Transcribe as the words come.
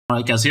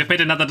Alright guys, we have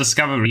made another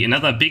discovery.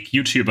 Another big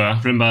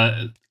YouTuber.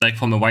 Remember, like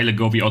from a while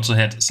ago, we also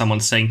had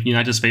someone saying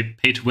Unite is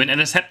pay to win, and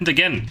it's happened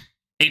again.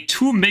 A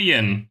 2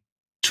 million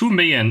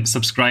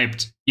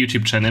subscribed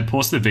YouTube channel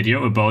posted a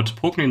video about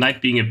Pokemon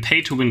Unite being a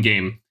pay-to-win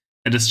game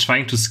that is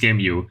trying to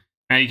scam you.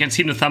 You can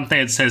see in the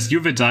thumbnail it says, "You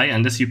will die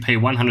unless you pay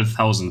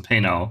 100,000, pay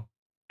now."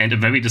 And a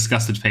very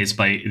disgusted face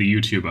by the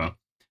YouTuber.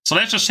 So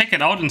let's just check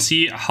it out and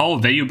see how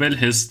valuable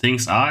his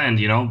things are, and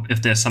you know,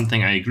 if there's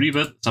something I agree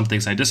with, some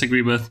things I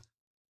disagree with.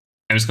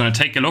 I'm just gonna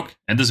take a look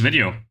at this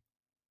video.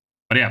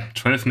 But yeah,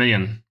 12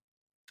 million.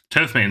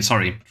 12 million,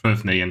 sorry,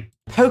 12 million.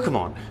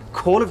 Pokemon,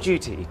 Call of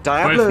Duty,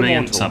 Diablo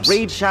Immortal, subs.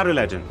 Raid Shadow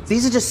Legends.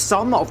 These are just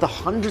some of the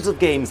hundreds of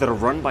games that are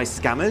run by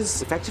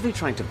scammers, effectively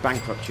trying to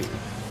bankrupt you.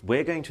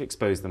 We're going to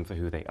expose them for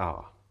who they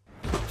are.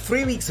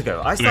 3 weeks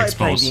ago, I started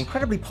playing the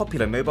incredibly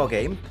popular mobile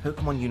game,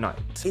 Pokemon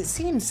Unite. It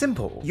seems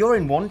simple. You're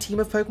in one team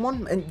of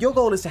Pokemon, and your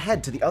goal is to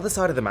head to the other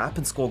side of the map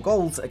and score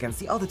goals against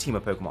the other team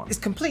of Pokemon. It's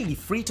completely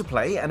free to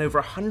play, and over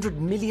 100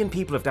 million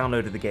people have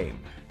downloaded the game.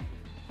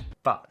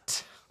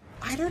 But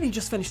I'd only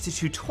just finished the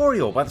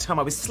tutorial by the time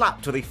I was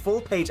slapped with a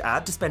full-page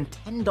ad to spend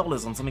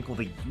 $10 on something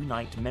called a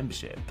Unite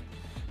membership.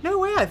 No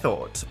way, I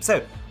thought.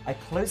 So I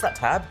closed that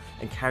tab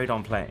and carried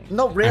on playing,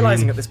 not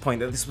realizing at this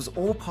point that this was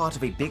all part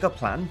of a bigger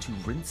plan to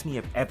rinse me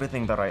of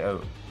everything that I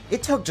own.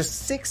 It took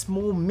just 6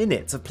 more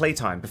minutes of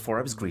playtime before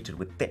I was greeted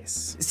with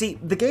this. See,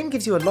 the game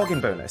gives you a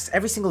login bonus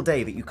every single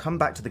day that you come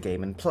back to the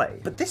game and play.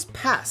 But this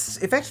pass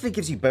effectively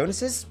gives you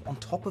bonuses on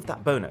top of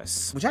that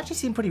bonus, which actually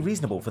seemed pretty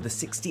reasonable for the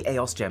 60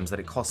 EOS gems that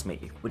it cost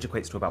me, which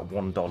equates to about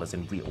 $1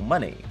 in real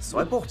money. So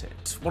I bought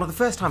it. One of the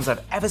first times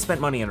I've ever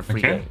spent money on a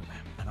free game.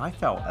 And I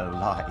felt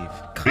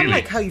alive. Kind of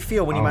like how you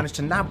feel when you manage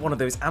to nab one of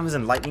those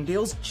Amazon Lightning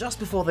deals just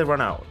before they run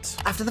out.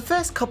 After the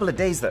first couple of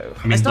days though,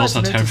 I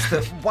started to notice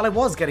that while I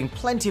was getting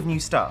plenty of new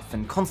stuff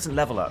and constant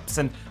level ups,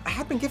 and I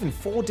had been given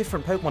 4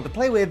 different Pokemon to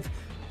play with,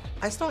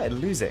 I started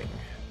losing.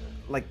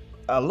 Like,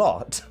 a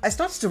lot. I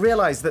started to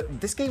realize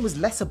that this game was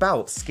less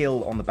about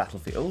skill on the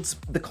battlefield.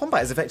 The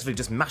combat is effectively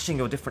just mashing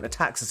your different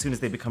attacks as soon as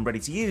they become ready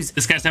to use.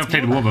 This guy's never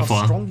played war before.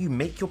 How strong you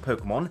make your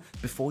Pokemon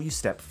before you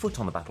step foot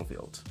on the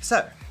battlefield.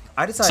 So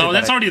I decided. So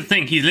that's already the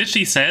thing. He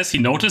literally says he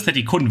noticed that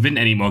he couldn't win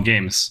any more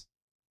games.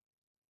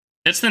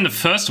 It's in the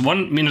first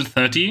 1 minute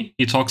 30.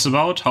 He talks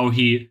about how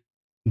he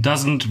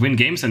doesn't win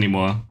games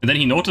anymore, and then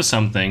he noticed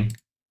something.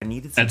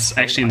 That's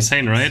actually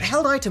insane, right?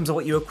 Held items are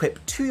what you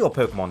equip to your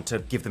Pokemon to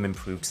give them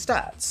improved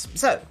stats.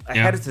 So I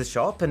headed to the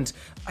shop and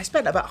I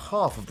spent about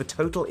half of the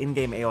total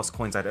in-game EOS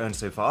coins I'd earned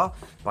so far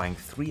buying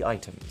 3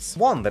 items.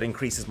 One that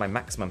increases my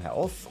maximum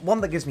health, one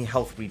that gives me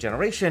health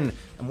regeneration,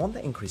 and one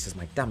that increases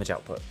my damage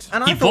output.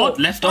 And he bought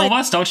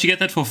leftovers? Don't you get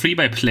that for free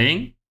by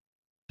playing?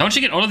 Don't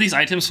you get all of these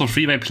items for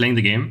free by playing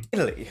the game?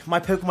 Finally, my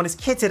Pokemon is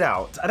kitted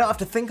out. I don't have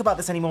to think about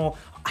this anymore.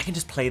 I can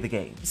just play the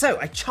game. So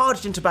I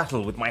charged into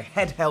battle with my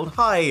head held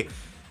high,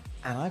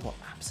 and I got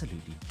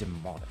absolutely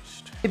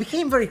demolished. It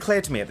became very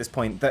clear to me at this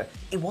point that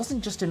it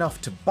wasn't just enough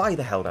to buy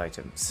the held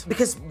items,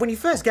 because when you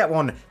first get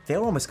one,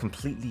 they're almost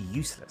completely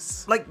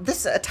useless. Like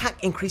this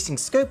attack increasing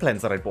scope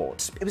lens that I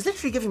bought, it was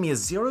literally giving me a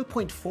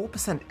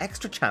 0.4%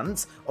 extra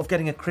chance of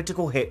getting a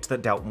critical hit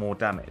that dealt more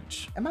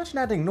damage. Imagine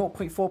adding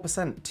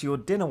 0.4% to your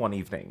dinner one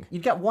evening.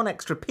 You'd get 1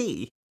 extra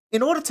P.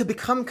 In order to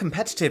become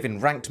competitive in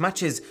ranked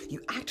matches, you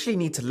actually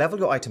need to level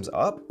your items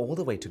up all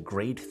the way to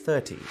grade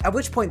 30, at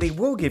which point they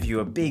will give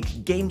you a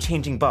big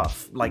game-changing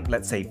buff, like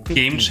let's say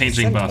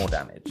 15% more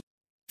damage.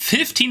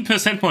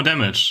 15% more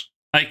damage?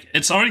 Like,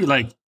 it's already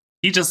like,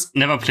 he just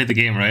never played the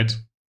game, right?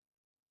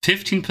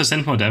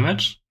 15% more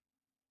damage?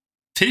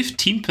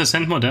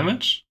 15% more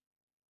damage?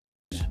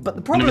 But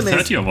the problem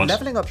is,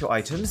 leveling up your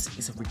items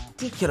is a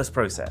ridiculous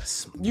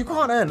process. You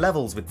can't earn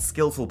levels with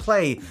skillful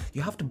play,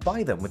 you have to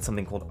buy them with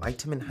something called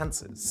item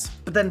enhancers.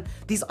 But then,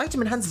 these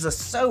item enhancers are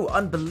so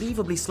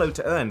unbelievably slow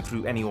to earn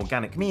through any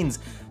organic means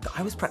that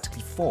I was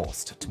practically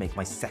forced to make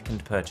my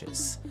second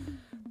purchase,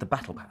 the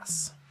Battle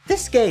Pass.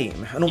 This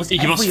game, and almost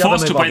he was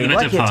forced to buy the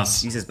Battle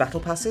Pass. Uses Battle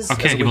Passes.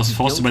 Okay, he was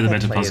forced to buy the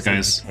Battle Pass,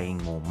 guys.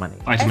 Paying more money.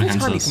 Item Every enhancers.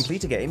 time you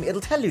complete a game,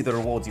 it'll tell you the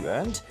rewards you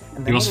earned, and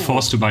then he was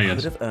forced to buy it. You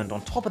could have earned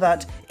on top of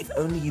that if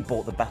only you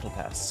bought the Battle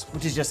Pass,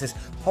 which is just this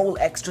whole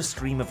extra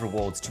stream of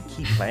rewards to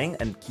keep playing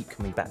and keep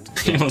coming back to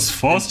the game. He was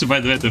forced to buy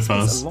the Battle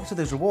Pass. A lot of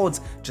those rewards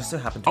just so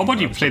happen to How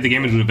about you play the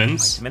game in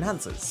events? Item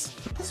enhancers.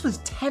 This was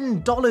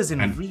 $10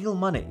 in real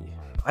money.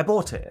 I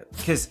bought it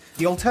because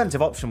the alternative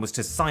option was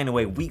to sign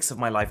away weeks of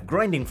my life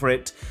grinding for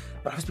it,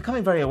 but I was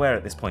becoming very aware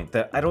at this point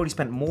that I'd already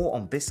spent more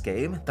on this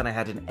game than I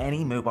had in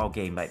any mobile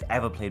game that I'd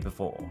ever played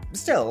before.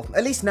 Still,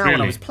 at least now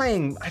when I was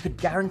playing, I could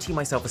guarantee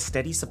myself a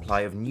steady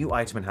supply of new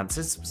item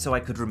enhancers so I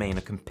could remain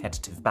a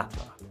competitive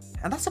battler.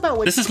 And that's about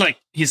what— This is like,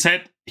 he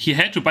said he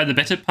had to buy the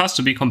Battle Pass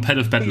to be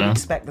competitive battler. You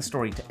expect the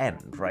story to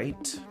end,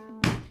 right?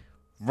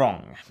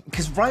 Wrong.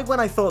 Because right when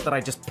I thought that I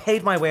just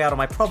paid my way out of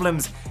my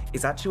problems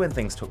is actually when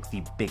things took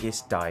the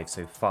biggest dive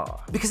so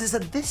far. Because it's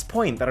at this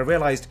point that I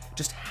realized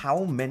just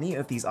how many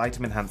of these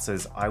item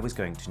enhancers I was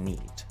going to need.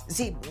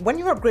 See, when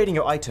you're upgrading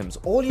your items,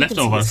 all you can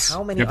see is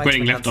how many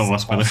item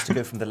enhancers cost to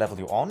go from the level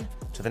you're on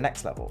to the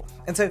next level.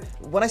 And so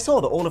when I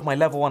saw that all of my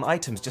level 1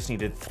 items just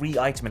needed 3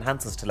 item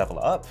enhancers to level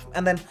up,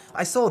 and then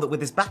I saw that with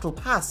this battle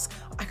pass,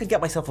 I could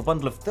get myself a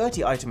bundle of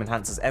 30 item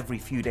enhancers every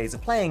few days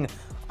of playing,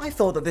 I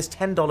thought that this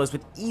 $10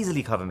 would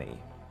easily cover me.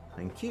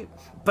 Thank you.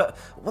 But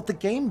what the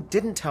game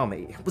didn't tell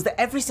me was that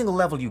every single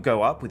level you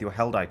go up with your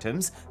held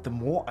items, the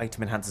more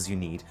item enhancers you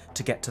need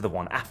to get to the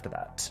one after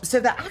that. So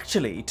that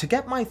actually, to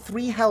get my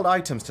 3 held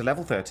items to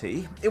level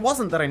 30, it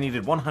wasn't that I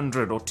needed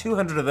 100 or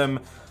 200 of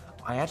them,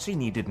 I actually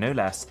needed no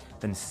less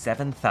than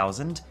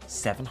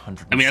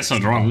 7,700. I mean, that's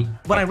not wrong.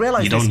 When I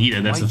realized you don't need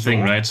it, that's the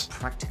thing, right?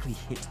 Practically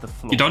hit the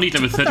floor. You don't need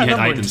level 30 head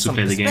items to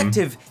play the game.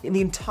 In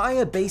the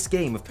entire base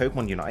game of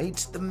Pokemon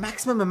Unite, the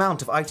maximum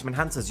amount of item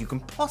enhancers you can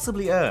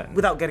possibly earn,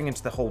 without getting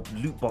into the whole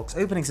loot box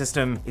opening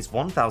system, is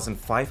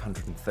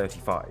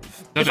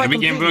 1,535. If I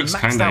completely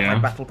maxed out my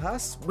battle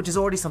pass, which is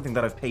already something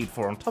that I've paid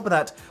for on top of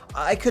that,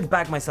 I could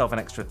bag myself an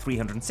extra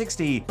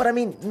 360. But I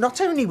mean,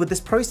 not only would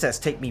this process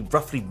take me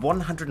roughly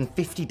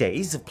 150 days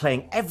of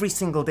playing every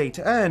single day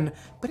to earn,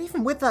 but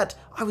even with that,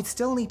 I would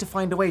still need to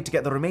find a way to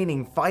get the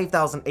remaining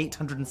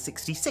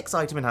 5,866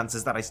 item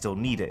enhancers that I still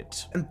needed.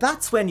 And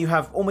that's when you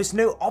have almost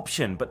no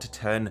option but to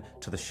turn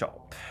to the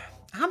shop.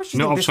 How much do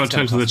you think this is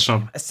going to cost?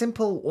 A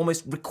simple,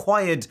 almost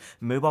required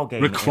mobile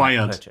game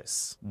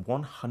purchase.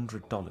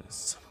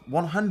 $100.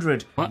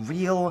 100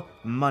 real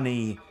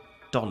money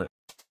dollars.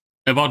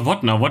 About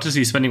what now? What is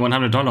he spending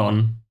 $100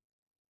 on?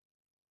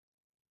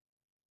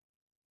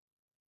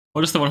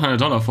 What is the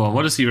 $100 for?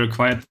 What is he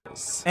required?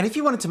 And if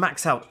you wanted to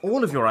max out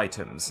all of your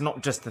items,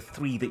 not just the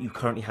 3 that you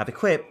currently have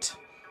equipped,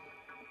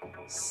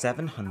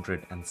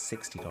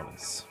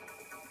 $760.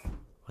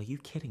 Are you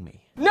kidding me?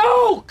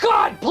 No!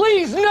 God,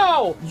 please,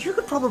 no! You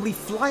could probably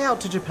fly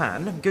out to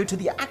Japan, go to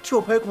the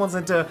actual Pokemon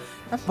Center,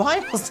 and buy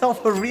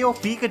yourself a real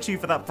Pikachu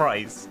for that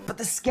price. But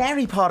the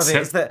scary part of it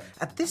is that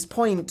at this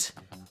point,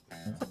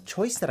 what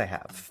choice did I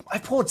have? I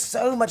poured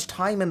so much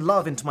time and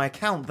love into my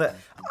account that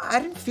I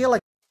didn't feel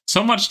like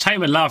so much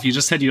time and love, you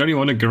just said you don't even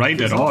want to grind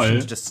at all.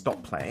 To just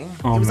stop playing.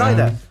 It was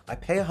either I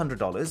pay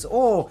 $100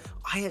 or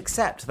I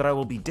accept that I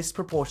will be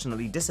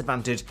disproportionately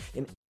disadvantaged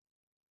in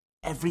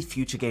every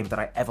future game that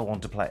I ever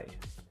want to play.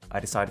 I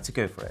decided to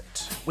go for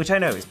it, which I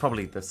know is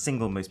probably the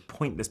single most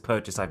pointless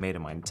purchase I've made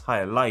in my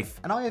entire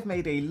life, and I have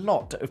made a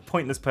lot of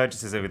pointless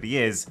purchases over the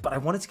years, but I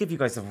wanted to give you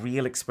guys a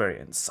real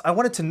experience. I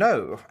wanted to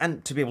know,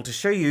 and to be able to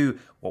show you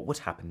what would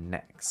happen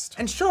next.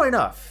 And sure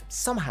enough,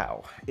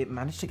 somehow, it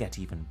managed to get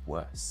even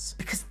worse.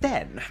 Because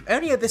then,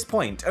 only at this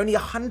point, only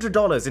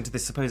 $100 into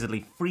this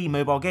supposedly free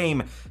mobile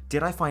game,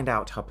 did I find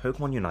out how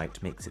Pokemon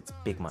Unite makes its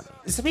big money.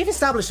 So we've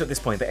established at this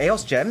point that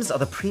EOS Gems are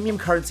the premium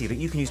currency that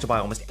you can use to buy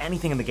almost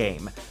anything in the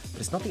game, but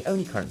it's not the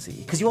only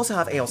currency, because you also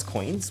have EOS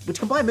Coins, which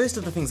can buy most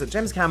of the things that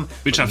Gems can,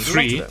 which are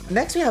free.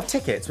 Next we have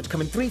tickets, which come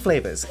in 3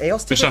 flavors,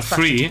 EOS tickets,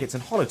 Fashion tickets,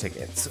 and Holo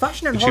tickets.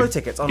 Fashion and Holo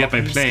tickets unlock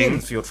new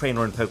skins for your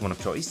trainer and Pokemon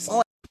of choice.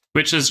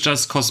 Which is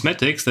just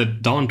cosmetics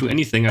that don't do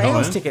anything at all.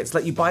 EOS tickets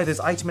let you buy those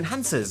item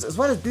enhancers, as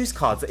well as boost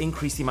cards that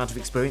increase the amount of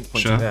experience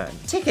points you earn.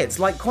 Tickets,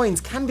 like coins,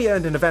 can be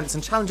earned in events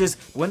and challenges,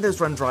 but when those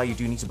run dry, you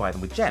do need to buy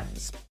them with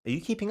gems. Are you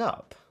keeping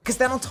up? Because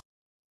then on top...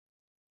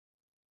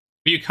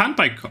 But you can't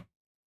buy...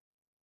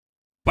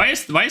 Why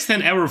is there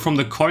an arrow from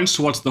the coins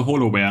towards the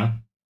holoware?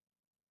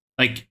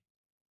 Like,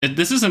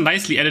 this is a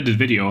nicely edited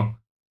video,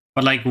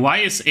 but like, why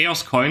is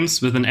EOS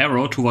coins with an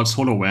arrow towards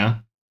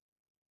holoware?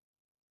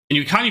 And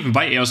you can't even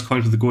buy EOS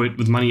coins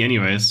with money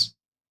anyways.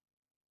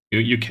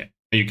 You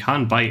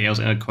can't buy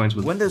EOS coins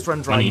with money. When those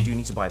run dry, you do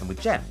need to buy them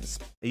with gems.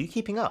 Are you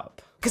keeping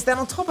up? Because then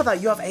on top of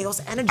that, you have EOS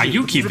energy,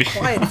 which is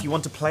required if you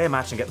want to play a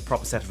match and get the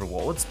proper set of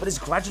rewards, but it's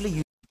gradually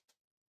used.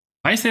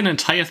 Why is there an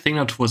entire thing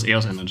now towards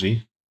EOS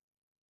energy?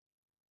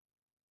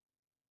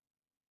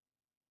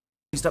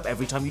 Used up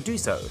every time you do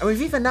so. And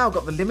we've even now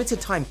got the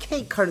limited time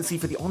cake currency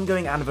for the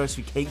ongoing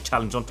anniversary cake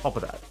challenge on top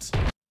of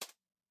that.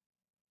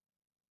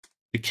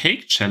 The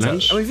cake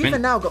challenge? And we've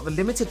even now got the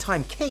limited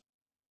time cake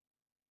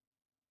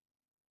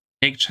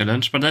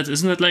challenge, but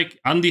isn't it like,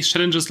 aren't these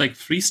challenges like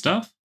free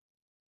stuff?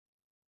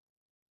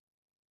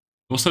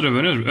 Also the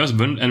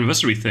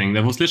anniversary thing,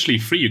 that was literally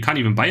free, you can't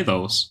even buy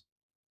those.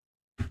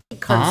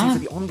 Currency for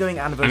the ongoing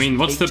anniversary. I mean,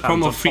 what's the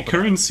promo of free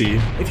currency?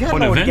 If you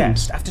hadn't already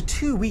guessed, after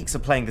 2 weeks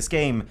of playing this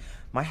game,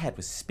 my head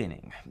was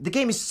spinning. The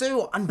game is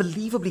so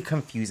unbelievably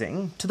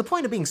confusing, to the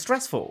point of being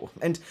stressful,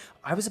 and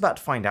I was about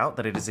to find out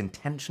that it is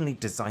intentionally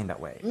designed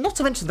that way. Not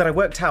to mention that I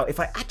worked out if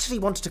I actually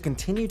wanted to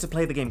continue to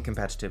play the game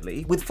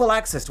competitively, with full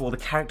access to all the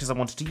characters I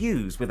wanted to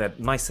use, with a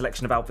nice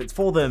selection of outfits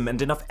for them,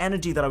 and enough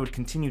energy that I would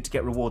continue to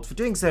get rewards for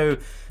doing so,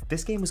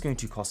 this game was going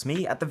to cost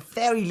me, at the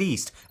very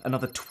least,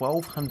 another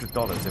 $1,200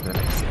 over the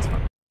next 6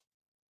 months.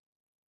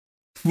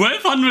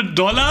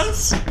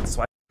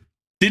 $1,200?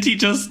 Did he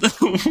just...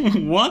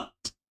 What?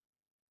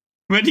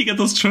 Where did he get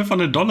those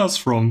 $1,200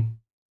 from?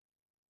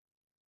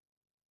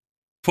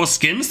 For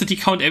skins, did he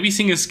count every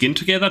single skin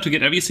together to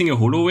get every single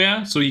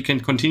holoware so he can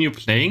continue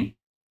playing?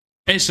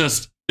 It's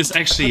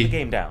actually... Put the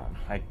game down.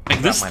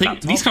 Like this thing,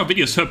 these kind of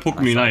videos hurt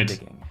Pokemon Unite.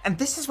 And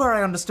this is where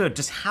I understood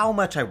just how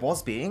much I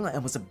was being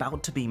and was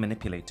about to be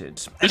manipulated.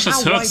 This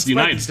just hurts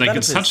Unite, like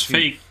it's such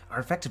fake... are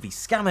effectively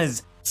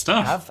scammers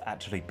stuff. Have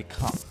actually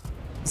become.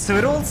 So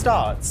it all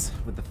starts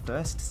with the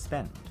first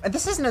spend. And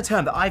this isn't a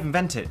term that I've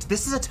invented.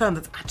 This is a term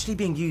that's actually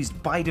being used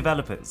by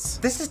developers.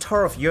 This is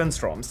Torolf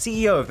Jernstrom,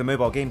 CEO of the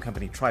mobile game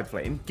company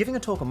Tribeflame, giving a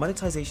talk on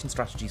monetization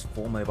strategies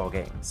for mobile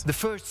games. The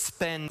first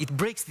spend, it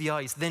breaks the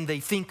ice, then they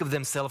think of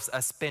themselves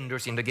as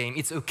spenders in the game.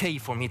 It's okay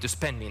for me to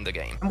spend in the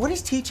game. And what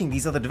he's teaching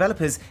these other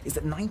developers is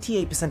that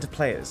 98% of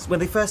players, when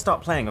they first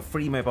start playing a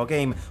free mobile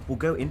game, will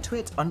go into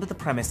it under the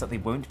premise that they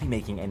won't be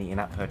making any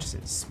in-app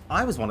purchases.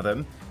 I was one of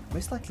them.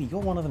 Most likely you're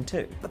one of them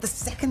too. But the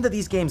second that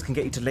these games can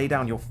get you to lay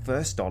down your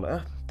first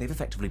dollar, they've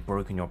effectively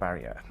broken your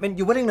barrier. I mean,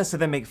 your willingness to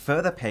then make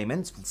further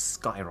payments will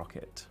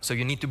skyrocket. So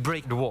you need to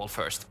break the wall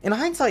first. In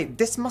hindsight,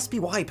 this must be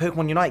why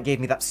Pokemon Unite gave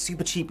me that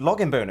super cheap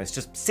login bonus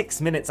just 6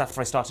 minutes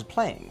after I started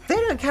playing. They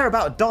don't care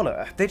about a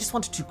dollar, they just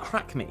wanted to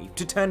crack me,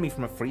 to turn me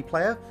from a free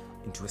player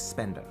into a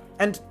spender.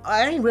 And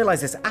I only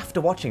realized this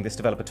after watching this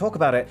developer talk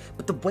about it,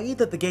 but the way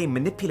that the game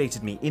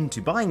manipulated me into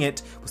buying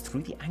it was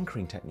through the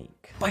anchoring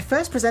technique. By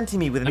first presenting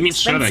me with an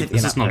expensive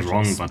this is not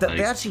wrong, but that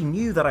they actually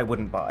knew that I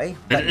wouldn't buy.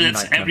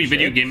 That's every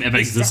video game ever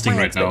existing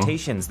right now.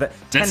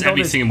 That's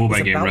every single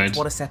mobile game, right?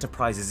 What a set of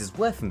prizes is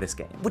worth in this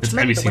game, which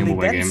meant that when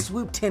they then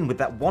swooped in with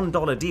that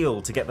 $1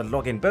 deal to get the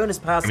login bonus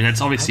pass, I mean,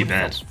 that's obviously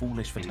bad.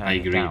 Foolish for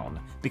turning it down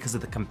because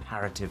of the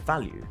comparative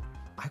value.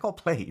 I got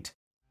played.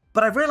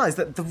 But I've realized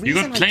that the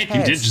reason I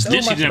cared so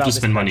much about this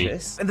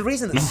purchase, and the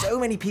reason that so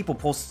many people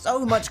pour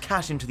so much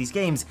cash into these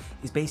games,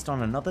 is based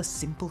on another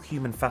simple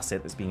human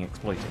facet that's being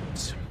exploited.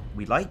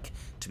 We like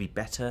to be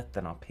better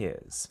than our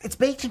peers. It's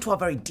baked into our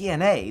very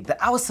DNA that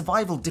our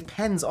survival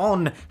depends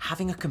on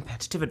having a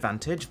competitive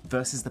advantage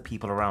versus the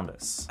people around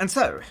us. And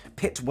so,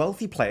 pit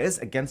wealthy players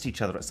against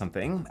each other at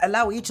something,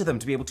 allow each of them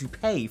to be able to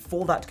pay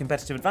for that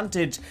competitive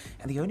advantage,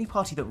 and the only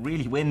party that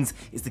really wins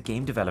is the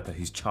game developer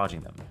who's charging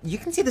them. You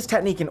can see this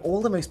technique in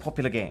all the most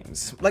popular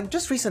games, like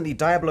just recently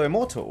Diablo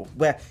Immortal,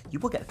 where you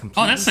will get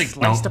completely sliced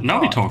apart now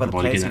we talk by the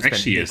about players it who spend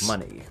actually big is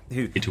money,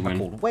 who are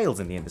called whales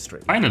in the industry.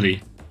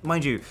 Finally.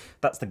 Mind you,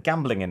 that's the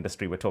gambling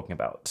industry we're talking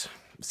about.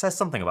 It says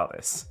something about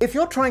this. If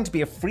you're trying to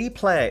be a free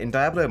player in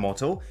Diablo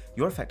Immortal,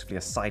 you're effectively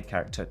a side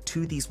character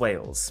to these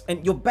whales.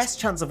 And your best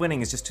chance of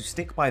winning is just to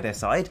stick by their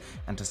side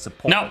and to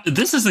support. Now,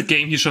 this is a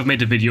game you should have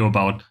made a video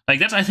about. Like,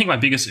 that's, I think, my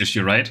biggest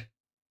issue, right?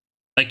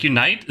 Like,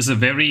 Unite is a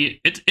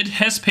very... It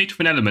has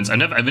pay-to-win elements. I've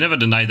never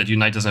denied that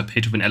Unite does have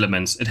pay-to-win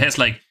elements. It has,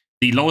 like,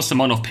 the lowest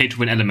amount of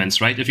pay-to-win elements,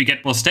 right? If you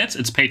get more stats,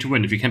 it's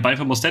pay-to-win. If you can buy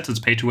for more stats, it's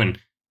pay-to-win.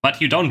 But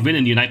you don't win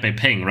in Unite by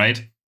paying,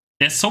 right?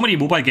 There's so many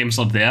mobile games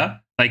out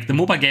there. Like the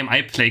mobile game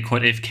I play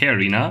called AFK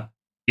Arena.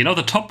 You know,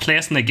 the top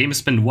players in the game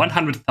spend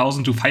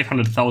 100,000 to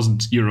 500,000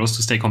 euros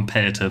to stay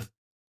competitive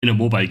in a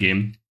mobile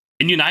game.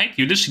 In Unite,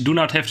 you literally do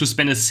not have to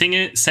spend a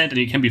single cent and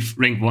you can be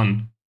rank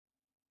 1.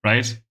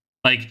 Right?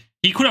 Like,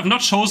 he could have not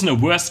chosen a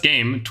worse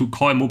game to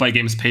call mobile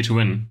games pay to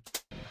win.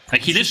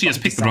 Like, he literally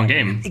just picked the wrong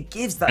game. It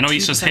gives that I know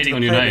he's just hating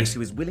on Unite.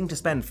 Who is willing to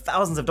spend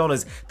thousands of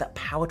dollars, that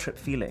power trip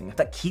feeling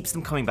that keeps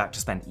them coming back to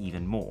spend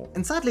even more.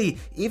 And sadly,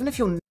 even if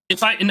you're... in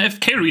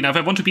AFK Arena, if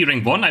I want to be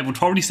rank 1, I would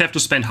probably have to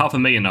spend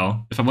 $500,000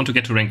 now if I want to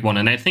get to rank 1.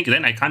 And I think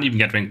then I can't even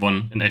get rank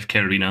 1 in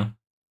AFK Arena.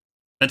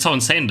 That's how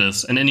insane it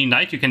is. And in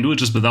Unite, you can do it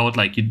just without,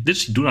 like, you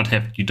literally do not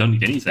have, you don't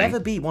need anything.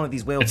 Never be one of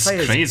these whale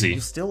players. Crazy. You're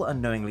still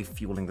unknowingly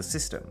fueling the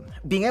system.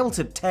 Being able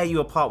to tear you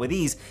apart with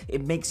ease,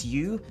 it makes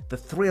you the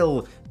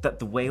thrill that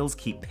the whales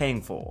keep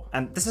paying for.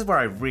 And this is where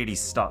I really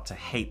start to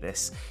hate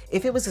this.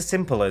 If it was as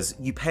simple as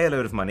you pay a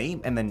load of money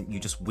and then you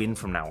just win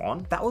from now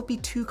on, that would be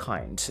too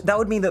kind. That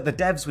would mean that the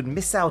devs would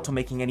miss out on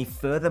making any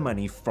further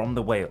money from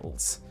the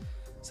whales.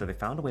 So they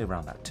found a way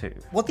around that too.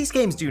 What these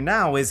games do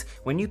now is,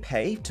 when you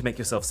pay to make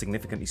yourself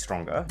significantly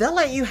stronger, they'll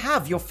let you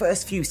have your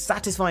first few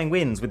satisfying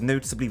wins with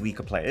noticeably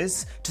weaker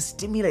players to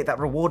stimulate that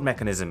reward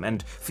mechanism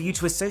and for you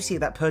to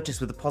associate that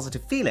purchase with a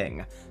positive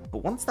feeling.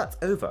 But once that's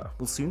over,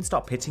 we'll soon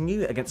start pitting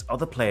you against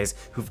other players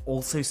who've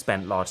also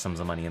spent large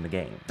sums of money in the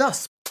game.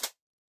 Thus,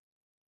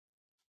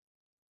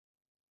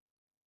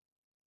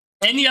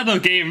 any other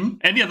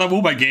game, any other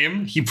mobile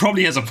game, he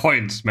probably has a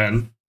point,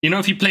 man. You know,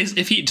 if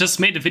he just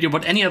made a video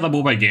about any other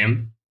mobile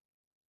game,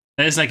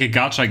 that is like a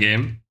gacha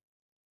game,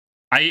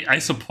 I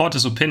support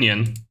his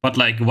opinion, but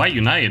like, why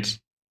Unite?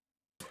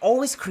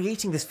 Always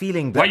creating this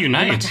feeling that no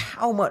matter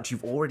how much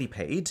you've already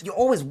paid, you're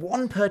always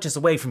one purchase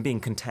away from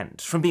being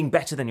content, from being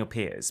better than your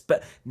peers,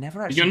 but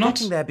never actually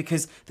getting there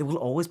because there will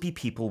always be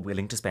people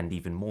willing to spend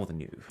even more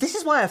than you. This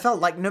is why I felt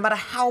like no matter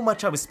how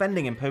much I was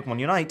spending in Pokemon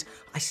Unite,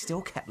 I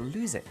still kept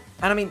losing.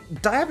 And I mean,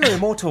 Diablo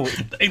Immortal...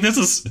 This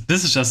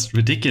is just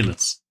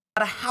ridiculous.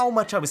 matter how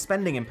much I was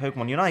spending in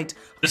Pokemon Unite,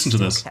 Listen to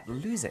this. kept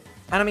losing.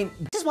 And I mean,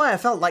 this is why I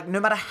felt like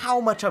no matter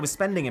how much I was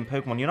spending in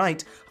Pokemon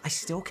Unite, I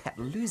still kept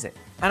losing.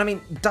 And I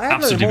mean, Diablo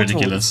Absolutely Immortal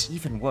ridiculous. is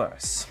even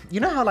worse. You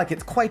know how like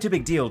it's quite a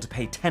big deal to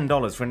pay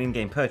 $10 for an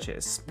in-game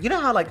purchase? You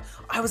know how like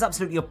I was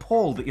absolutely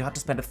appalled that you had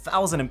to spend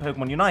 $1,000 in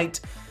Pokemon Unite?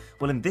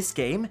 Well, in this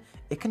game,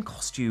 it can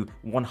cost you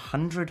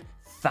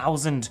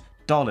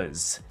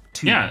 $100,000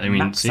 to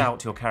max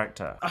out your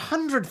character.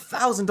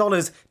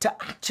 $100,000 to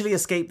actually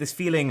escape this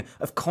feeling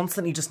of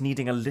constantly just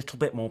needing a little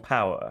bit more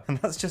power. And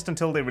that's just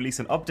until they release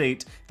an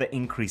update that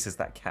increases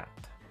that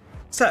cap.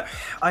 So,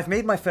 I've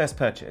made my first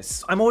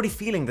purchase. I'm already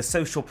feeling the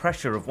social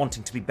pressure of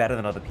wanting to be better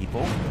than other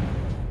people.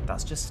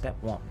 That's just step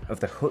one of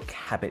the hook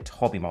habit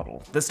hobby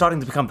model that's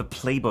starting to become the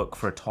playbook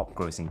for a top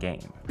grossing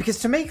game. Because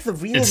to make the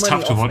real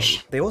money off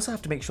me, they also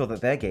have to make sure that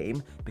their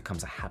game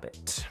becomes a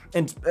habit.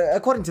 And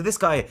according to this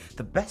guy,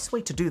 the best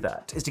way to do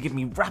that is to give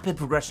me rapid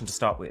progression to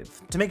start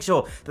with, to make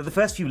sure that the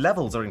first few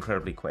levels are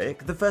incredibly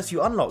quick, the first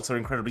few unlocks are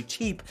incredibly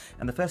cheap,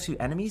 and the first few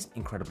enemies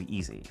incredibly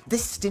easy.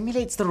 This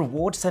stimulates the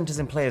reward centers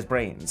in players'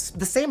 brains,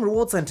 the same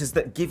reward centers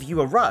that give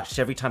you a rush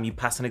every time you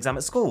pass an exam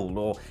at school,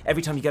 or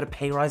every time you get a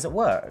pay rise at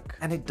work.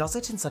 And it does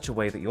it in such a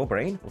way that your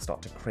brain will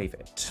start to crave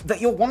it.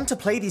 That you'll want to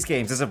play these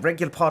games as a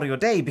regular part of your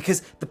day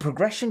because the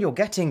progression you're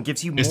getting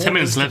gives you more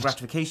instant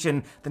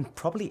gratification than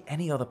probably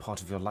any other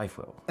part of your life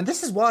will. And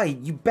this is why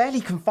you barely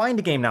can find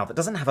a game now that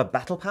doesn't have a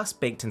battle pass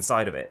baked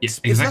inside of it.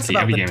 Yes, exactly. It's less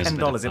about the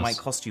 $10 it might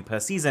cost you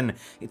per season,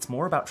 it's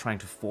more about trying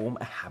to form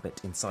a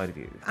habit inside of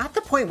you. At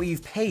the point where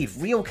you've paid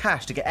real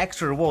cash to get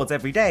extra rewards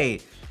every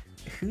day,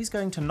 who's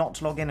going to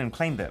not log in and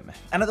claim them?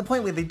 And at the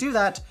point where they do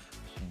that,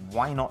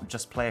 why not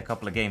just play a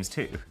couple of games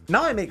too?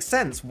 Now it makes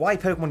sense why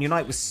Pokemon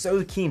Unite was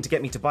so keen to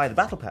get me to buy the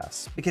Battle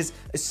Pass, because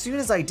as soon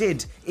as I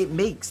did, it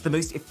makes the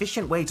most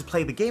efficient way to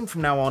play the game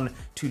from now on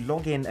to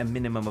log in a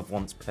minimum of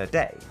once per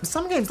day.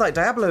 Some games like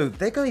Diablo,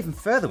 they go even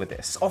further with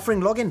this,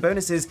 offering login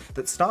bonuses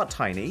that start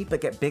tiny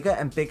but get bigger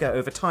and bigger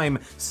over time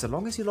so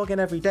long as you log in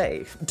every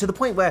day, to the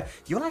point where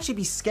you'll actually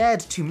be scared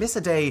to miss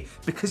a day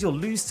because you'll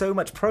lose so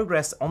much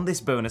progress on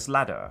this bonus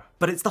ladder.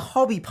 But it's the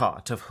hobby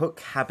part of hook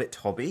habit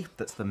hobby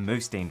that's the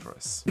most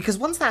dangerous. Because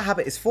once that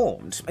habit is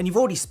formed, and you've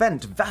already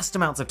spent vast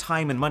amounts of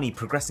time and money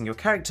progressing your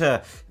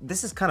character,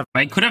 this is kind of...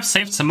 I could have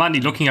saved some money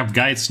looking up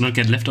guides to not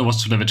get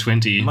leftovers to level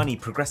 20. Money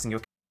progressing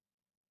your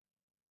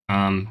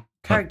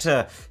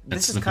character.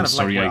 This is kind of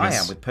like where I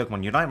am with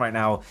Pokemon Unite right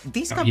now.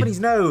 These companies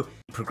know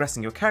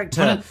progressing your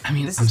character. I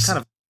mean, this is kind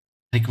of...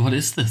 Like, what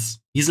is this?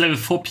 He's level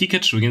 4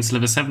 Pikachu against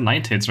level 7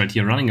 Ninetales right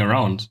here, running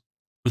around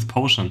with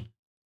potion.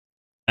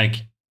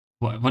 Like,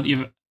 what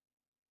even...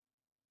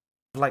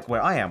 Like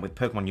where I am with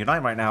Pokemon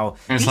Unite right now,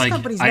 it's these like,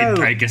 companies know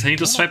I guess I need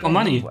to swipe more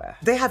money.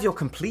 They have your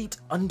complete,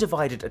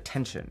 undivided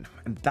attention,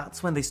 and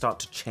that's when they start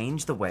to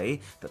change the way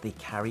that they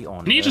carry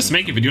on. Can you just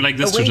make a video like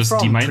this to just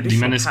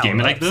demonize game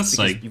like this?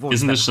 Like,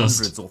 isn't this just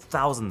hundreds or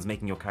thousands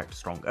making your character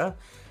stronger?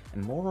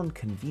 And more on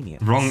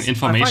convenience. Wrong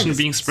information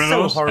being spread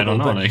out? I don't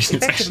know, like,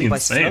 it's actually by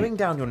insane. slowing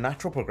down your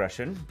natural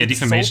progression, yeah,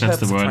 defamation is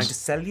the word. Trying to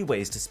sell you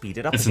ways to speed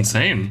it up. It's again,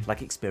 insane.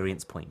 Like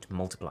experience point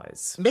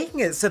multipliers.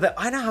 Making it so that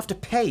I now have to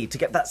pay to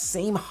get that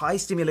same high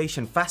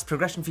stimulation, fast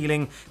progression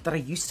feeling that I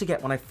used to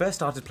get when I first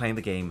started playing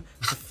the game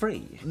for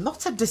free.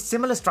 Not a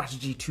dissimilar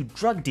strategy to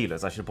drug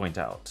dealers, I should point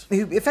out,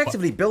 who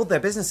effectively build their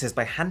businesses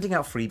by handing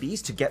out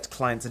freebies to get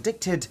clients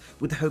addicted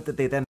with the hope that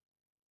they then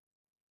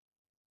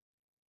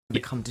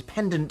become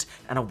dependent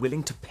and are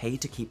willing to pay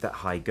to keep that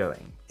high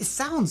going. It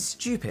sounds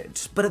stupid,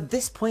 but at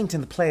this point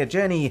in the player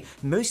journey,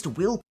 most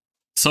will...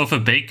 So if a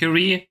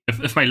bakery,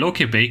 if my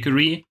local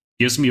bakery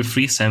gives me a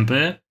free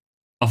sample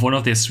of one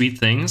of their sweet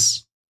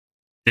things,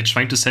 they're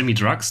trying to sell me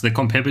drugs, they're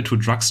comparable to a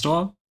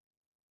drugstore,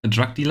 a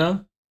drug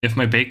dealer. If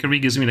my bakery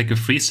gives me like a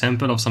free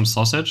sample of some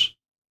sausage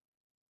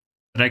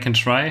that I can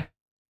try,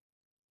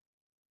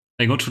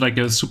 I go to like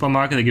a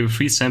supermarket, they give a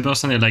free sample or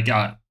something, they're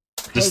like,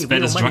 this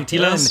bad as drug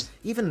dealers?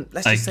 Even,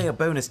 let's just say a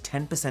bonus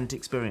 10%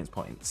 experience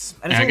points.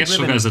 And yeah, I guess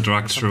sugar is a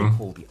drug, true.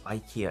 Called the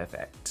IKEA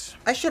effect.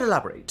 I should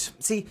elaborate.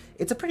 See,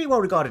 it's a pretty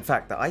well regarded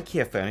fact that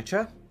IKEA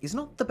furniture is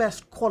not the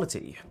best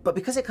quality, but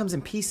because it comes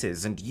in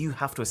pieces and you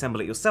have to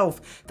assemble it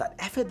yourself, that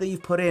effort that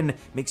you've put in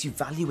makes you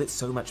value it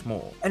so much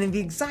more. And in the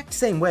exact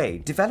same way,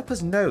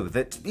 developers know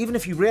that even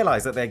if you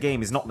realize that their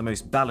game is not the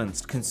most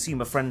balanced,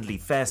 consumer-friendly,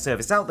 fair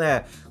service out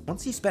there,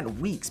 once you've spent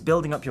weeks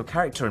building up your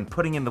character and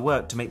putting in the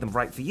work to make them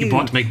right for you, he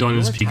bought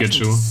McDonald's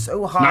Pikachu.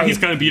 So high, now he's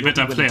gonna be a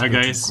better player,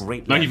 guys.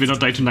 Now he will not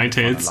die to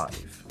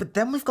Ninetales. But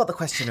then we've got the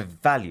question of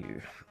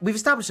value. We've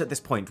established at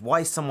this point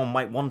why someone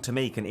might want to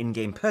make an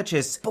in-game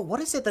purchase, but what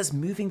is it that's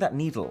moving that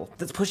needle,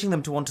 that's pushing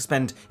them to want to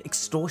spend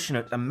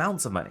extortionate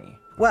amounts of money?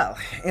 Well,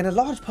 in a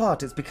large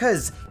part it's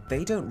because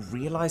they don't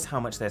realize how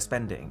much they're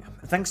spending,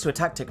 thanks to a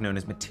tactic known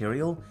as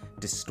material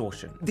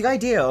distortion. The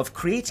idea of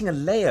creating a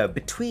layer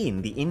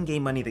between the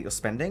in-game money that you're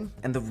spending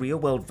and the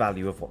real-world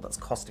value of what that's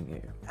costing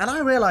you. And I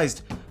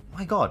realized,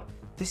 my god,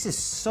 this is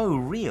so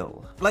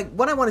real. Like,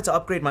 when I wanted to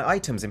upgrade my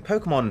items in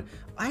Pokemon,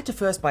 I had to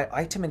first buy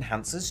item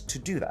enhancers to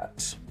do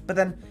that. But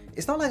then,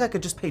 it's not like I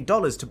could just pay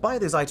dollars to buy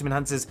those item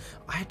enhancers,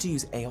 I had to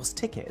use EOS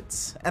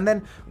tickets. And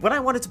then, when I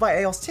wanted to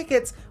buy EOS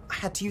tickets, I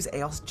had to use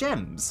EOS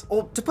gems.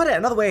 Or to put it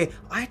another way,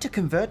 I had to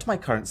convert my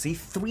currency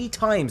 3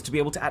 times to be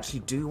able to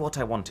actually do what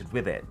I wanted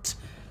with it.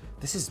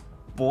 This is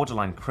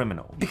borderline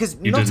criminal. Because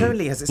not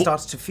only has it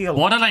started to feel...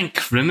 Borderline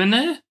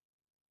criminal?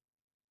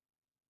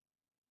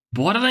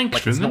 Borderline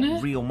like criminal? It's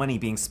not real money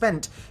being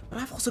spent, but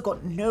I've also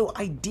got no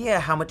idea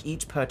how much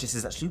each purchase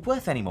is actually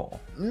worth anymore.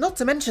 Not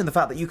to mention the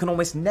fact that you can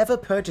almost never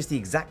purchase the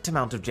exact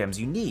amount of gems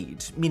you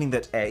need, meaning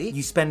that A,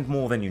 you spend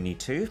more than you need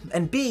to,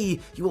 and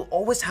B, you will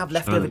always have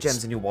leftover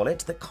gems in your wallet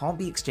that can't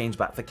be exchanged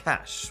back for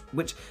cash,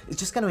 which is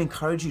just going to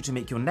encourage you to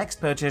make your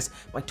next purchase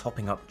by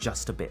topping up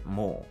just a bit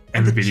more.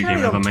 And the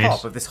cherry on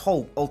top of this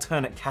whole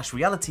alternate cash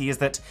reality is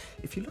that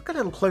if you look a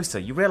little closer,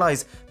 you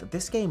realize that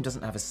this game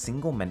doesn't have a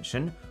single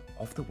mention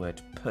of the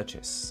word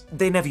purchase.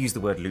 They never use the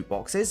word loot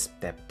boxes,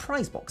 they're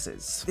prize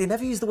boxes. They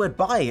never use the word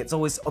buy, it's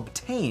always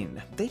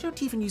obtain. They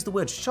don't even use the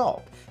word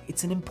shop,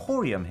 it's an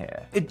emporium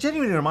here. It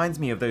genuinely reminds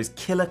me of those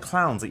killer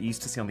clowns that you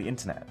used to see on the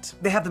internet.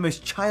 They have the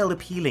most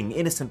child-appealing,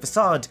 innocent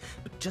facade,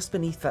 but just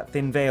beneath that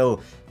thin veil,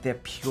 they're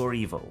pure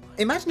evil.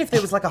 Imagine if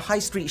there was like a high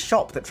street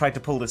shop that tried to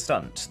pull the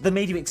stunt, that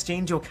made you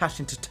exchange your cash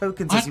into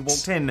tokens as you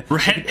walked in.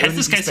 Has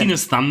this guy seen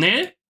his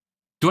thumbnail?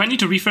 Do I need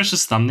to refresh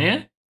his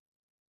thumbnail?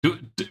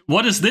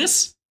 What is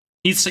this?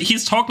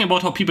 He's talking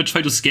about how people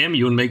try to scam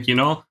you and make you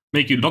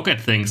look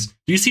at things.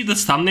 Do you see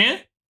this thumbnail?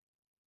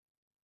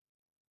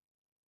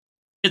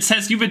 It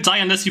says you will die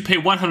unless you pay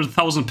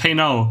 100,000, pay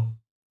now.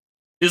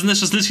 Isn't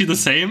this just literally the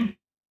same?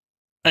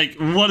 Like,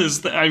 what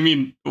is that? I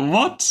mean,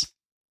 what?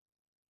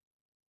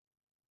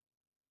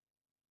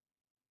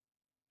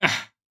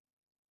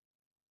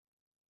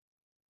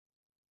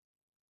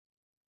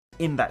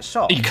 In that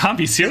shop. You can't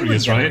be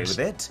serious, right? With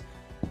it.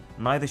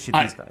 Neither should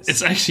these guys.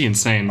 It's actually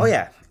insane. Oh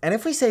yeah, and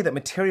if we say that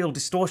material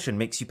distortion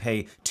makes you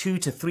pay 2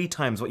 to 3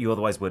 times what you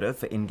otherwise would have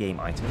for in-game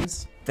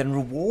items, then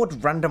reward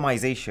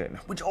randomization,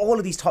 which all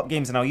of these top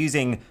games are now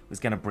using,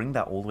 was going to bring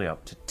that all the way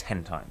up to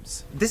 10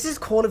 times. This is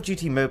Call of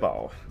Duty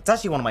Mobile. It's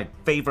actually one of my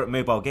favorite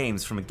mobile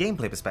games from a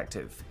gameplay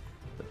perspective.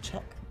 But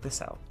check this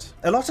out.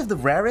 A lot of the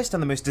rarest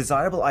and the most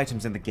desirable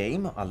items in the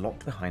game are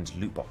locked behind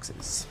loot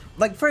boxes.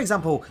 Like, for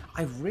example,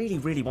 I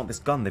really want this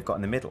gun they've got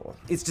in the middle.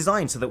 It's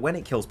designed so that when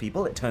it kills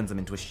people, it turns them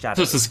into a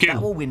shadow. That's a skill.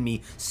 That will win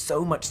me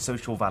so much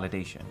social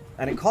validation.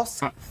 And it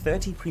costs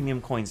 30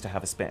 premium coins to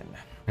have a spin.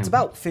 It's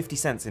about 50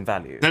 cents in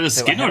value. Is that a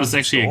skin or is it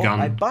actually a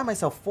gun? I buy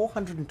myself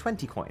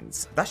 420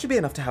 coins. That should be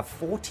enough to have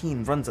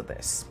 14 runs at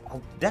this.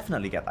 I'll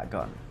definitely get that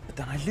gun. But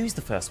then I lose the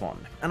first one,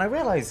 and I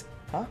realize,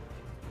 huh?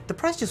 The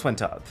price just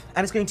went up,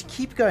 and it's going to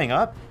keep going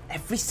up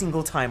every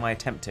single time I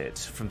attempt it,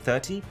 from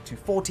 30 to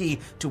 40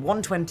 to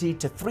 120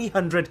 to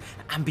 300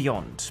 and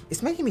beyond.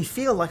 It's making me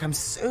feel like I'm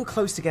so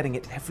close to getting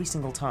it every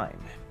single time.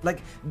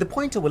 Like, the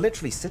pointer will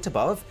literally sit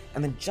above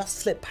and then just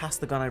slip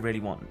past the gun I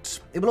really want.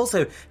 It will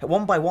also,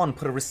 one by one,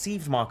 put a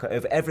received marker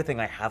over everything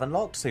I have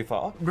unlocked so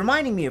far,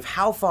 reminding me of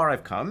how far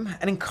I've come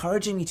and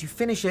encouraging me to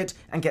finish it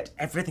and get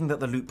everything that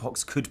the loot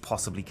box could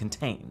possibly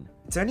contain.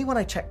 It's only when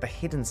I checked the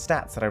hidden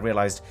stats that I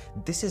realized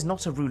this is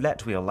not a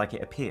roulette wheel like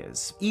it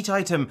appears. Each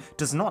item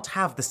does not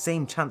have the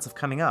same chance of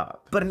coming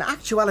up. But in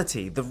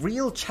actuality, the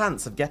real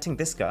chance of getting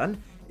this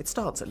gun, it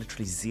starts at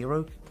literally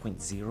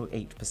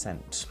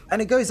 0.08%.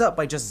 And it goes up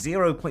by just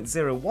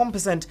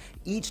 0.01%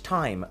 each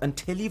time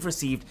until you've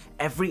received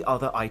every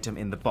other item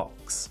in the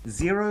box.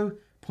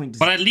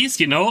 But at least,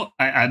 you know,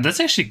 that's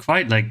actually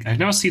quite, like, I've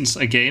never seen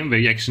a game where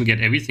you actually get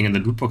everything in the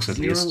loot box at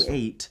least.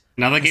 0.08%.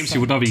 In other games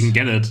you would not even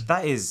get it.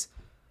 That is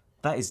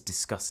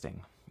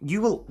disgusting. You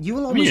will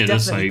almost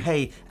definitely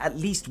pay at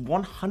least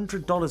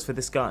 $100 for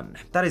this gun.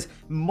 That is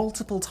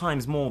multiple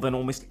times more than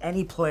almost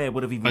any player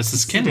would have even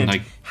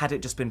considered had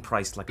it just been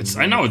priced like a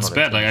I know it's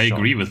bad, like, I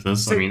agree with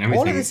this. So I mean, everything.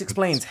 All of this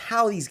explains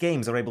how these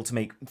games are able to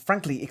make,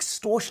 frankly,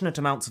 extortionate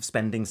amounts of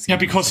spending. Yeah,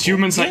 because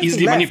humans are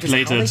easily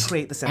manipulated. They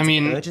create the sense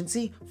of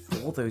urgency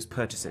for those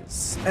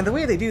purchases. And the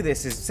way they do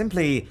this is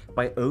simply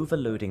by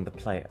overloading the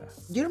player.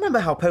 You remember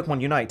how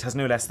Pokemon Unite has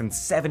no less than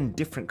 7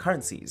 different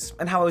currencies,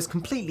 and how I was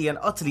completely and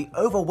utterly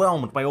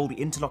overwhelmed by all the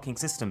interlocking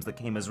systems that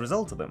came as a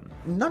result of them.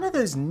 None of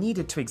those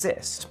needed to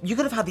exist. You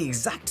could have had the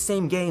exact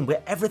same game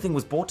where everything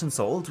was bought and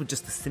sold with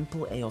just the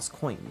simple EOS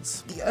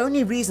coins. The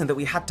only reason that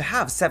we had to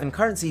have 7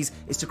 currencies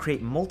is to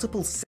create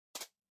multiple.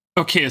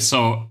 Okay,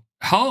 so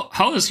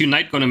how is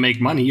Unite gonna make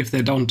money if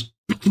they don't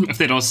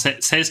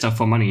sell stuff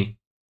for money?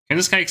 Can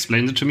this guy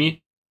explain it to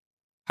me?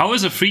 How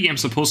is a free game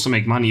supposed to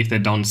make money if they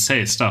don't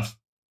sell stuff?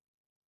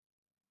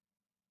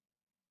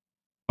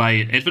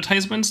 By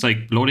advertisements, like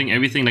loading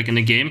everything like in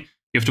a game,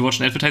 you have to watch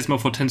an advertisement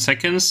for 10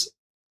 seconds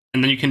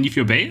and then you can leave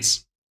your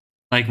base?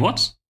 Like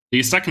what? Are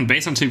you stuck in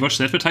base until you watch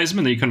the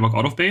advertisement, then you can walk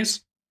out of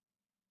base?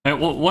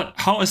 What?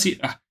 How is he?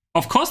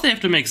 Of course they have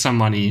to make some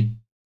money.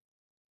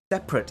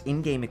 Separate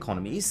in-game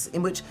economies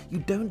in which you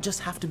don't just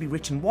have to be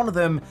rich in one of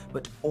them,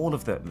 but all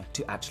of them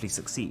to actually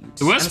succeed.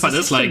 The worst part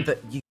is, like,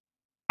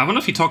 I wonder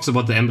if he talks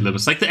about the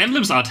emblems. Like, the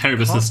emblems are a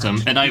terrible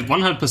system, and I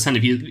 100%,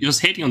 if you're just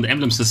hating on the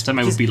emblem system,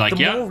 I would be like,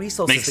 yeah,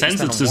 makes sense,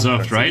 it's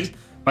deserved, right?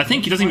 I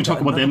think he doesn't even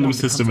talk about the emblem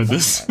system in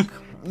this.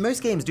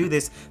 Most games do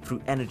this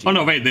through energy. Oh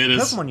no, wait, there it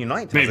is. Pokemon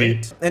Unite Maybe.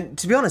 it. And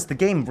to be honest, the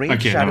game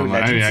Raid Shadow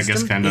Legends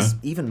system is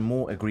even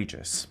more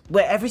egregious.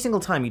 Where every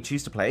single time you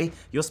choose to play,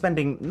 you're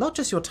spending not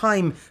just your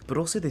time, but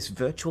also this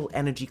virtual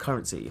energy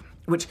currency,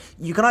 which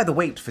you can either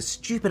wait for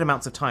stupid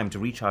amounts of time to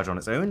recharge on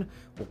its own,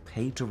 or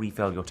pay to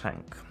refill your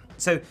tank.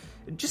 So,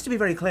 just to be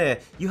very clear,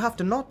 you have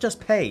to not just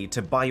pay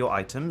to buy your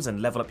items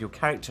and level up your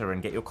character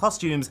and get your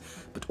costumes,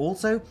 but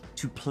also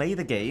to play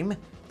the game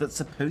that's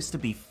supposed to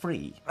be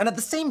free. And at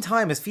the same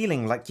time as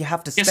feeling like you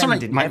have to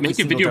spend in every make a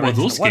single video about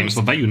those games,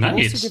 or buy Unite.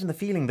 you're also given the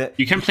feeling that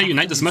you can play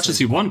Unite as much as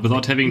you want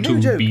without having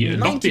to be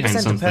locked behind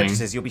something.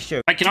 You'll be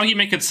shown. Like, now he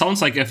make it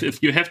sounds like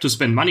if you have to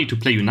spend money to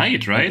play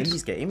Unite, right? In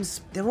these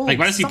games, they're all like,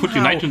 why does he put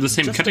Unite in the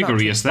same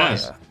category as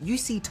that? You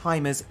see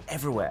timers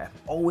everywhere,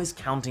 always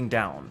counting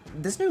down.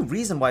 There's no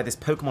reason why this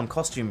Pokemon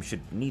costume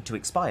should need to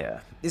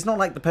expire. It's not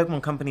like the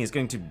Pokemon company is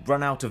going to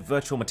run out of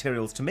virtual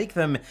materials to make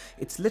them.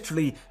 It's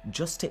literally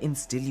just to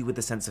instill you with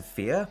a sense of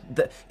fear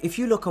that if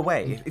you look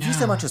away, if you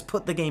so much as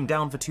put the game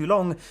down for too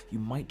long, you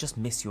might just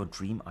miss your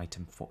dream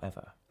item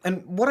forever.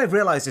 And what I've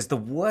realized is the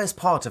worst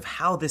part of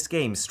how this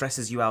game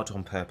stresses you out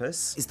on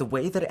purpose is the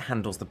way that it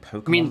handles the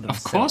Pokemon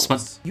themselves. Of course,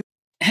 but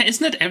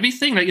isn't that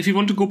everything? Like, if you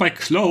want to go buy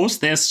clothes,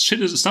 there's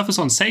stuff is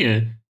on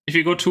sale. If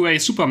you go to a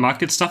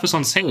supermarket, stuff is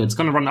on sale. It's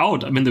gonna run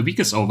out. I mean, the week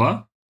is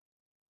over.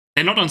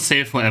 They're not on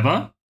sale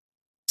forever.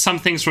 Some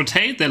things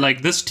rotate. They're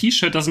like, this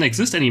t-shirt doesn't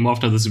exist anymore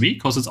after this week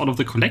because it's out of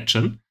the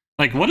collection.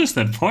 Like, what is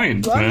that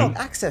point, man?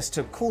 Access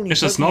to cool new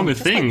it's just normal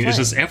thing. It's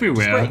just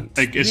everywhere.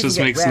 Like, it just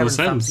makes no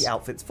sense.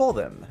 Outfits for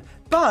them,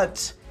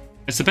 but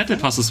it's a battle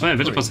pass as well.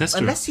 Battle pass has to.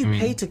 Unless you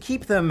pay to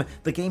keep them,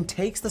 the game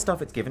takes the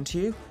stuff it's given to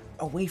you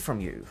away from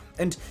you.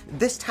 And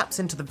this taps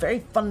into the very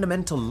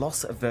fundamental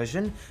loss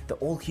aversion that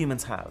all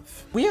humans have.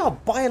 We are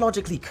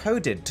biologically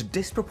coded to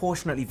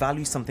disproportionately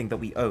value something that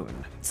we own,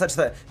 such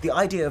that the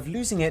idea of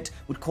losing it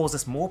would cause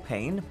us more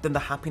pain than the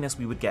happiness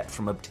we would get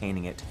from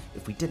obtaining it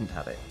if we didn't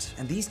have it.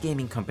 And these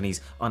gaming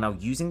companies are now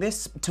using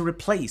this to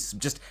replace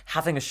just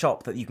having a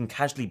shop that you can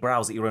casually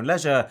browse at your own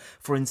leisure,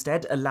 for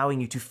instead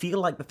allowing you to feel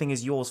like the thing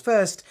is yours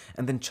first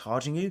and then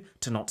charging you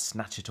to not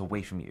snatch it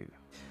away from you.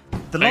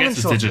 The long and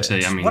short of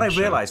it, what I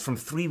realized from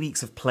 3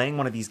 weeks of playing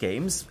one of these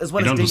games, as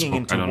well as digging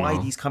into why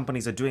these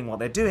companies are doing what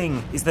they're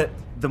doing, is that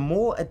the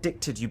more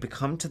addicted you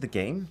become to the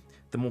game,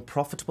 the more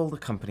profitable the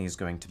company is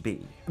going to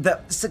be.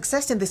 That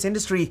success in this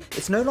industry,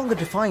 it's no longer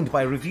defined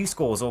by review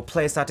scores or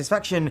player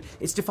satisfaction,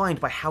 it's defined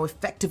by how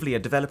effectively a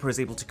developer is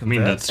able to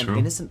convert an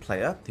innocent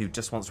player who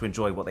just wants to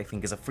enjoy what they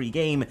think is a free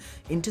game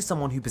into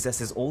someone who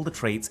possesses all the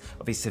traits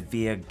of a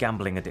severe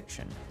gambling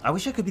addiction. I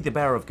wish I could be the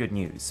bearer of good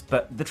news,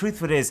 but the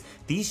truth of it is,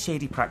 these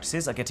shady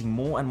practices are getting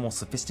more and more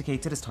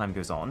sophisticated as time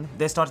goes on.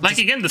 They're starting like,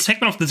 again, the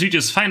segment of the video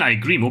is fine, I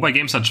agree. Mobile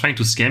games are trying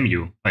to scam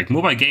you. Like,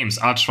 mobile games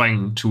are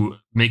trying to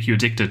make you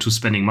addicted to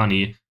spending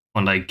money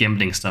on, like,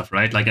 gambling stuff,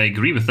 right? Like, I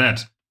agree with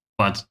that,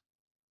 but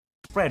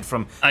spread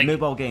from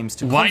mobile games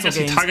to why does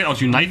he target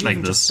out Unite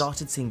like this?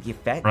 Started seeing the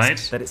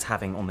effects that it's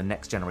having on the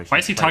next generation. Why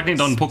is he targeting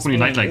down Pokemon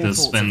Unite like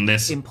this when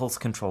there's impulse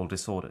control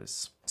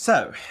disorders?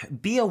 So,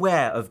 be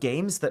aware of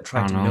games that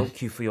try to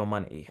milk you for your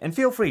money, and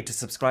feel free to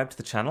subscribe to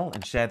the channel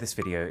and share this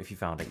video if you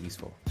found it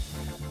useful.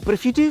 But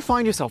if you do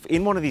find yourself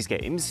in one of these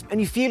games, and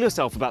you feel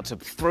yourself about to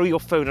throw your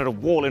phone at a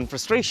wall in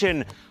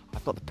frustration,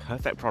 I've got the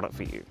perfect product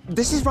for you.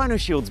 This is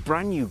Rhinoshield's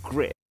brand new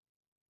grip.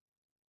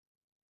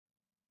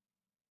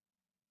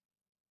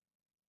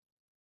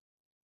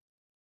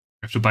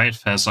 I have to buy it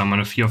fast, so I'm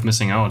under fear of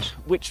missing out.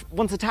 Which,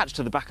 once attached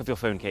to the back of your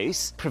phone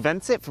case,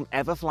 prevents it from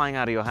ever flying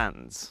out of your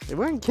hands. They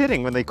weren't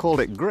kidding when they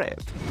called it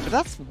grip. But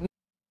that's...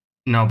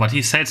 No, but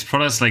he sells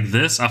products like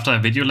this after a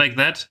video like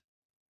that.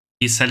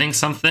 He's selling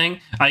something.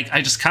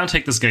 I just can't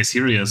take this guy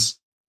serious.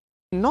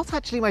 Not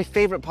actually my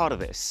favorite part of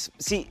this.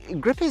 See,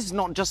 grip is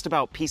not just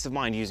about peace of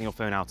mind using your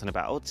phone out and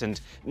about,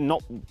 and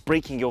not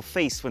breaking your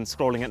face when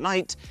scrolling at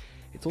night.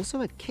 It's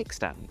also a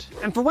kickstand.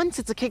 And for once,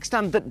 it's a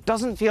kickstand that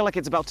doesn't feel like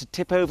it's about to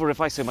tip over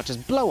if I so much as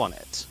blow on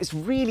it. It's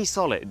really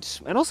solid,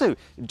 and also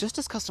just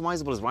as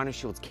customizable as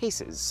Rhinoshield's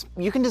cases.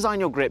 You can design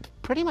your grip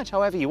pretty much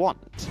however you want.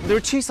 There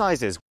are two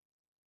sizes.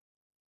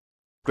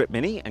 Grip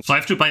Mini and... So I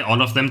have to buy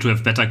all of them to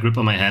have better grip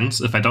on my hands.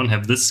 If I don't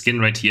have this skin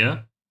right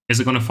here, is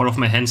it gonna fall off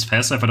my hands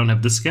faster if I don't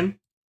have this skin?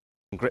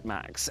 Grip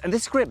Max. And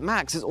this Grip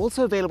Max is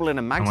also available in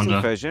a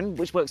MagSafe version,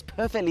 which works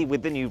perfectly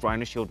with the new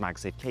Rhinoshield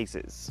MagSafe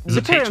cases.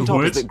 The cherry on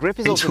top is that Grip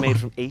is also made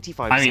from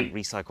 85%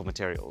 recycled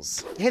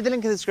materials. Hit the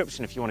link in the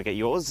description if you want to get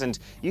yours, and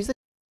use the...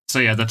 So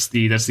yeah, that's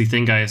the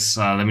thing, guys.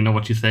 Let me know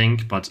what you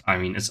think, but I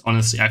mean, it's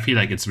honestly, I feel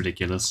like it's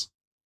ridiculous.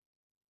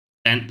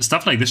 And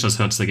stuff like this just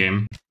hurts the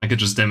game. Like, it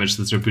just damages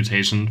its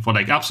reputation for,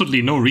 like,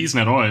 absolutely no reason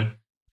at all.